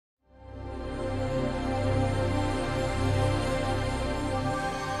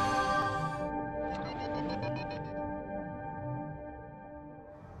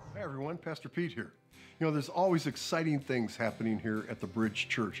Pastor Pete here. You know, there's always exciting things happening here at the Bridge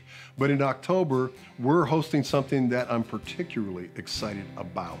Church. But in October, we're hosting something that I'm particularly excited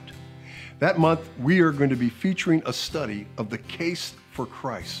about. That month, we are going to be featuring a study of the case for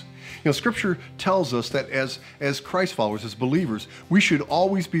Christ. You know, Scripture tells us that as Christ followers, as believers, we should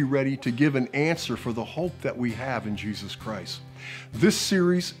always be ready to give an answer for the hope that we have in Jesus Christ. This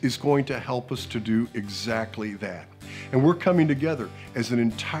series is going to help us to do exactly that. And we're coming together as an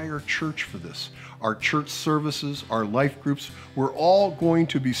entire church for this. Our church services, our life groups, we're all going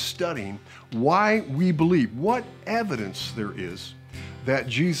to be studying why we believe, what evidence there is that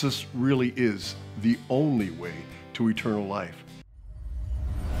Jesus really is the only way to eternal life.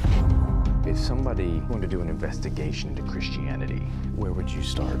 If somebody wanted to do an investigation into Christianity, where would you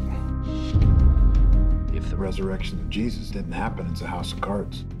start? If the resurrection of Jesus didn't happen, it's a house of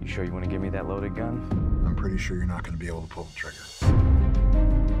cards. You sure you want to give me that loaded gun? I'm pretty sure you're not going to be able to pull the trigger.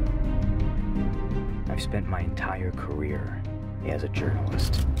 I've spent my entire career as a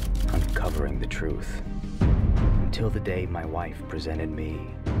journalist uncovering the truth until the day my wife presented me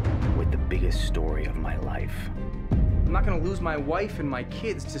with the biggest story of my life. I'm not gonna lose my wife and my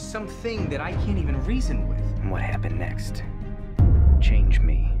kids to something that I can't even reason with. And what happened next changed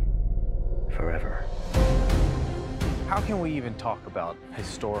me forever. How can we even talk about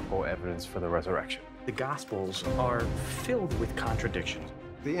historical evidence for the resurrection? The Gospels are filled with contradictions.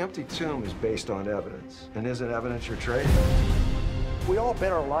 The empty tomb is based on evidence. And isn't evidence your trade? We all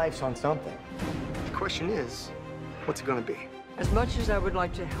bet our lives on something. The question is, what's it gonna be? As much as I would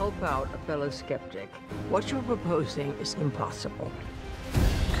like to help out a fellow skeptic, what you're proposing is impossible.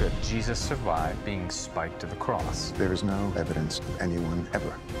 Could Jesus survive being spiked to the cross? There is no evidence of anyone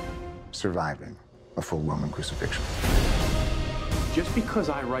ever surviving a full Roman crucifixion. Just because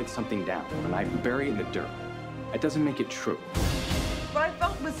I write something down and I bury it in the dirt, that doesn't make it true. What I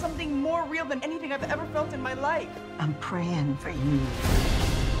felt was something more real than anything I've ever felt in my life. I'm praying for you.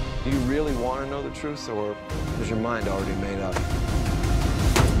 Do you really want to know the truth, or is your mind already made up?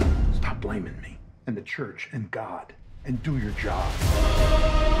 Stop blaming me and the church and God and do your job.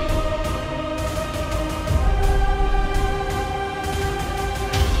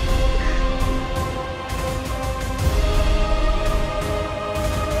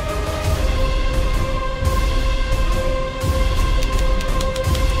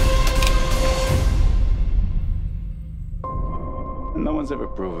 No one's ever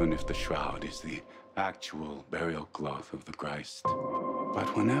proven if the shroud is the actual burial cloth of the Christ.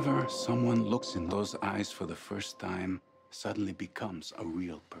 But whenever someone looks in those eyes for the first time, suddenly becomes a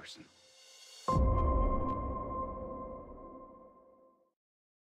real person.